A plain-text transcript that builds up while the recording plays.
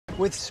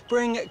With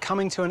spring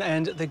coming to an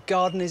end, the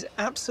garden is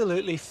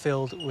absolutely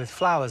filled with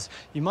flowers.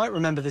 You might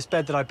remember this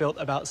bed that I built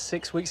about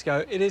 6 weeks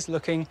ago. It is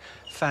looking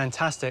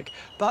fantastic.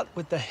 But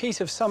with the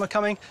heat of summer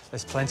coming,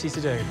 there's plenty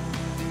to do.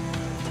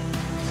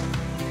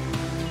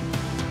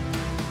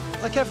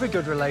 Like every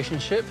good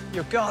relationship,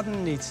 your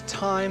garden needs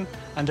time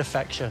and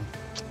affection.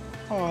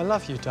 Oh, I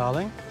love you,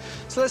 darling.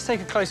 So let's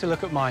take a closer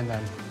look at mine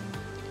then.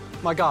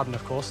 My garden,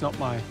 of course, not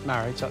my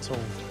marriage. That's all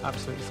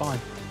absolutely fine.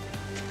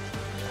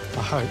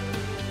 I hope.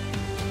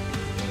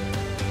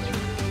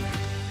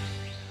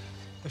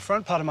 The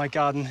front part of my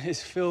garden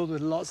is filled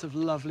with lots of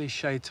lovely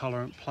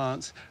shade-tolerant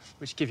plants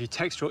which give you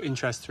textural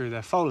interest through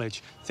their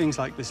foliage. Things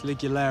like this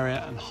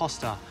Ligularia and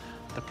Hosta.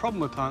 The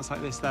problem with plants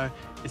like this, though,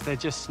 is they're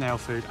just snail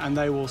food and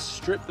they will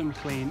strip them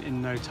clean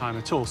in no time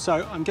at all.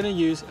 So I'm going to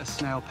use a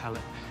snail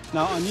pellet.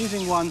 Now, I'm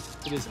using one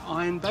that is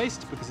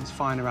iron-based because it's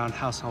fine around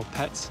household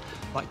pets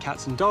like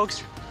cats and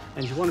dogs,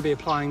 and you want to be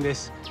applying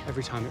this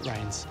every time it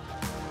rains.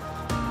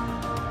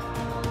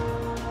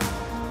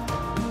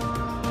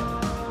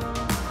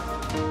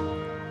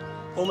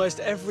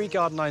 Almost every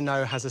garden I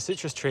know has a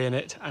citrus tree in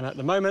it, and at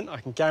the moment I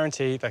can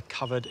guarantee they're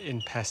covered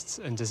in pests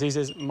and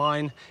diseases.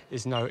 Mine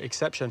is no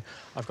exception.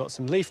 I've got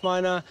some leaf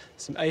miner,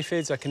 some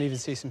aphids, I can even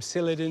see some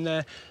psyllid in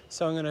there,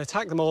 so I'm going to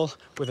attack them all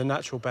with a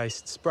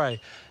natural-based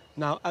spray.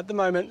 Now, at the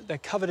moment, they're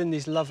covered in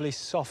these lovely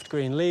soft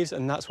green leaves,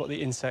 and that's what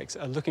the insects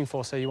are looking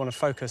for, so you want to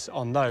focus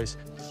on those.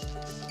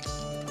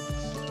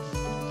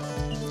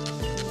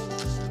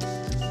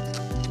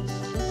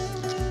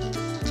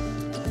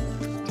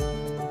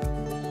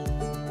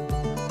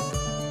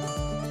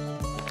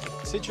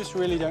 Citrus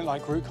really don't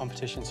like root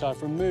competition, so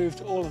I've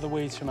removed all of the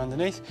weeds from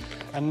underneath,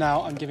 and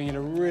now I'm giving it a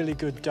really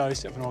good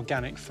dose of an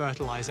organic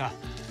fertilizer.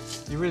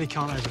 You really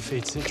can't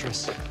overfeed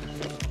citrus.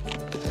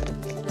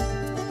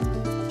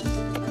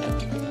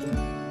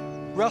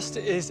 Rust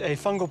is a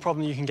fungal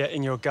problem you can get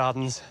in your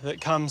gardens that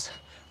comes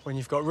when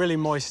you've got really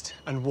moist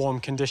and warm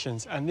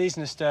conditions, and these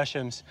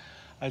nasturtiums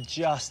are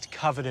just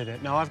covered in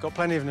it. Now, I've got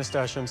plenty of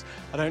nasturtiums.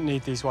 I don't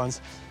need these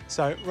ones.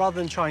 So rather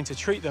than trying to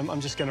treat them, I'm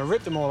just going to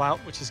rip them all out,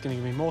 which is going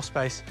to give me more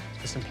space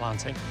for some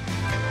planting.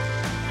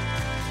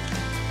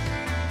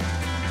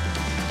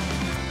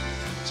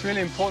 It's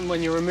really important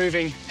when you're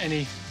removing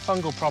any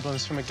fungal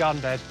problems from a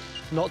garden bed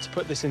not to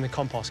put this in the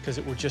compost, because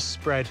it will just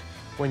spread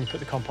when you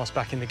put the compost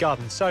back in the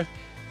garden. So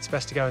it's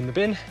best to go in the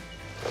bin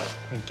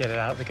and get it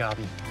out of the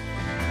garden.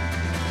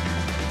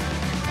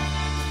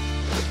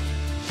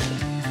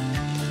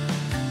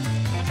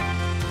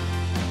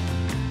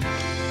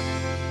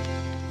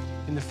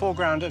 In the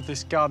foreground of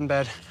this garden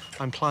bed,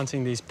 I'm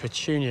planting these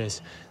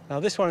petunias.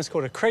 Now, this one is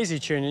called a crazy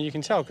tunia. You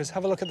can tell because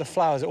have a look at the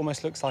flowers. It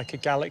almost looks like a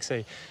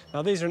galaxy.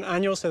 Now, these are an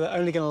annual, so they're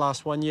only going to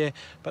last 1 year,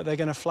 but they're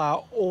going to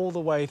flower all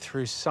the way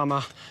through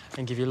summer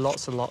and give you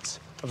lots and lots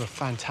of a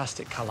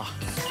fantastic colour.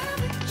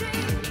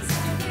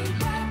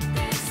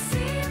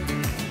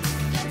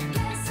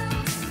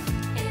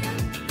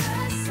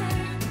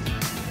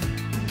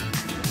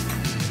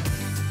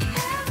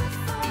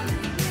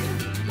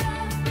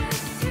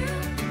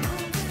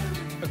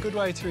 A good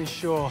way to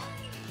ensure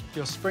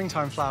your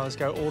springtime flowers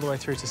go all the way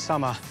through to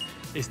summer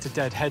is to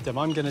deadhead them.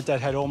 I'm going to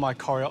deadhead all my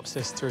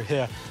coreopsis through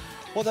here.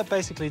 What that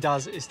basically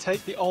does is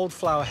take the old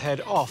flower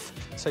head off,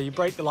 so you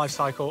break the life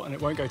cycle and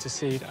it won't go to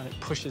seed and it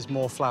pushes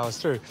more flowers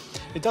through.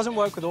 It doesn't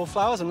work with all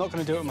flowers. I'm not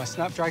going to do it with my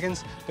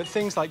snapdragons, but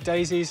things like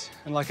daisies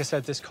and, like I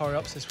said, this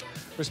coreopsis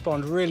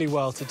respond really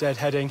well to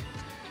deadheading.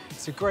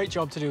 It's a great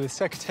job to do with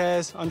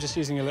secateurs. I'm just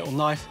using a little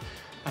knife,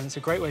 and it's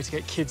a great way to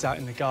get kids out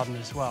in the garden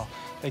as well.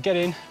 They get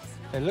in,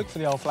 they look for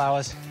the old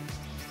flowers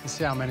and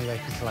see how many they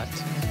can collect.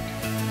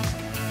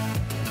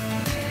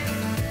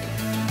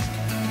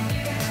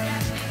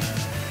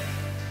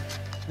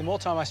 The more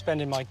time I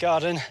spend in my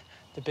garden,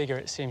 the bigger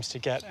it seems to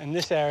get. And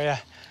this area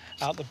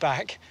out the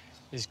back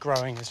is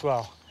growing as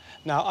well.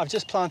 Now, I've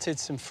just planted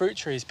some fruit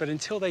trees, but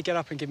until they get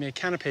up and give me a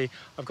canopy,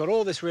 I've got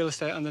all this real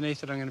estate underneath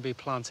that I'm going to be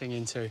planting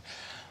into.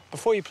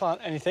 Before you plant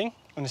anything,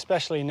 and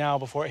especially now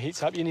before it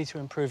heats up, you need to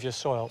improve your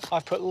soil.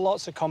 I've put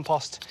lots of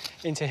compost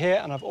into here,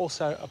 and I've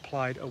also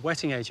applied a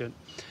wetting agent.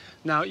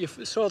 Now, your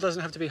soil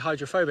doesn't have to be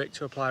hydrophobic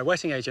to apply a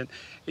wetting agent.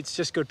 It's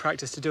just good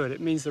practice to do it.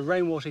 It means the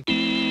rainwater...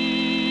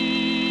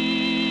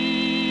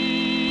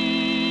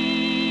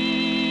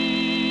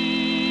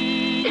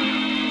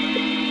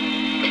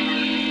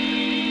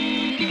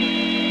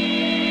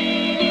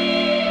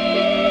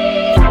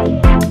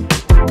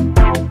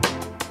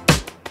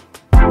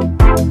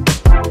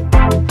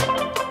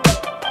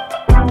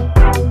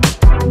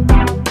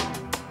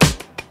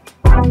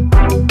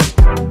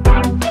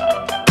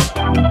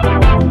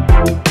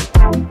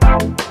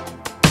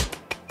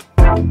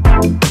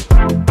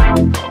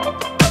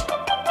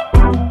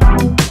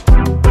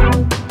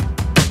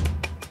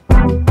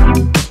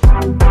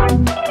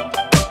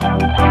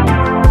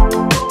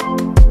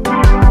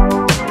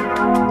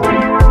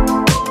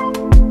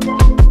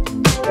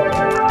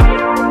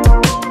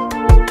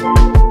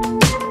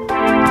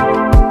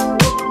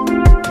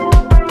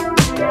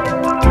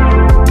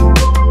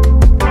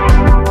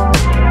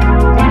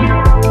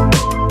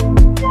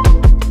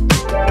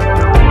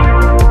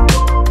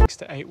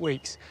 8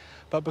 weeks.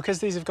 But because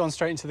these have gone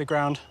straight into the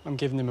ground, I'm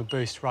giving them a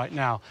boost right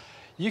now.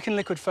 You can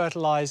liquid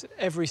fertilise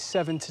every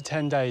 7 to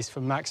 10 days for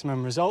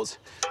maximum results,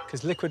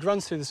 because liquid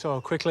runs through the soil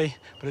quickly,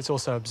 but it's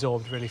also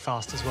absorbed really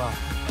fast as well.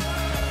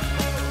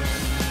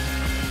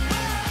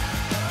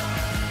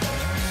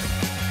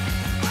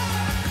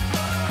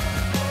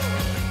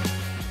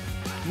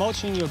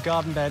 Mulching your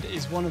garden bed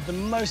is one of the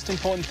most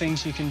important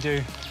things you can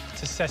do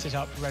to set it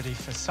up ready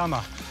for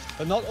summer.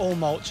 But not all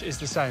mulch is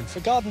the same.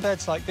 For garden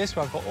beds like this,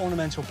 where I've got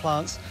ornamental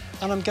plants,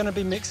 and I'm going to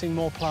be mixing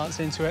more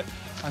plants into it,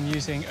 I'm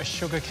using a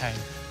sugar cane.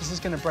 This is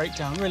going to break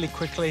down really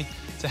quickly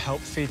to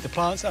help feed the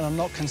plants, and I'm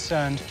not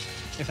concerned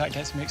if that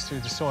gets mixed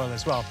through the soil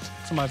as well.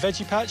 For my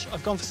veggie patch,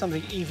 I've gone for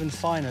something even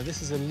finer.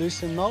 This is a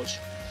lucerne mulch.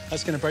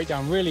 That's going to break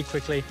down really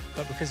quickly,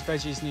 but because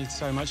veggies need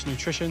so much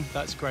nutrition,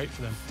 that's great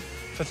for them.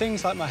 For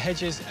things like my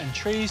hedges and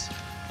trees,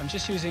 I'm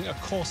just using a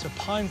coarser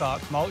pine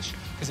bark mulch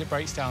because it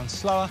breaks down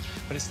slower,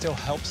 but it still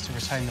helps to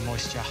retain the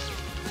moisture.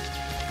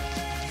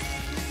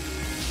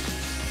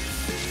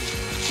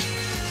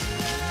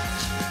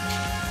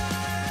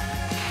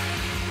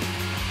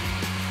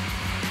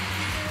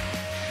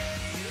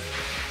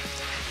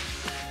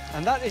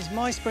 And that is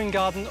my spring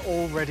garden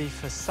all ready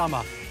for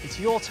summer. It's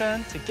your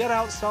turn to get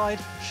outside,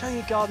 show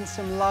your garden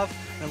some love,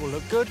 and it will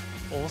look good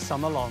all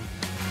summer long.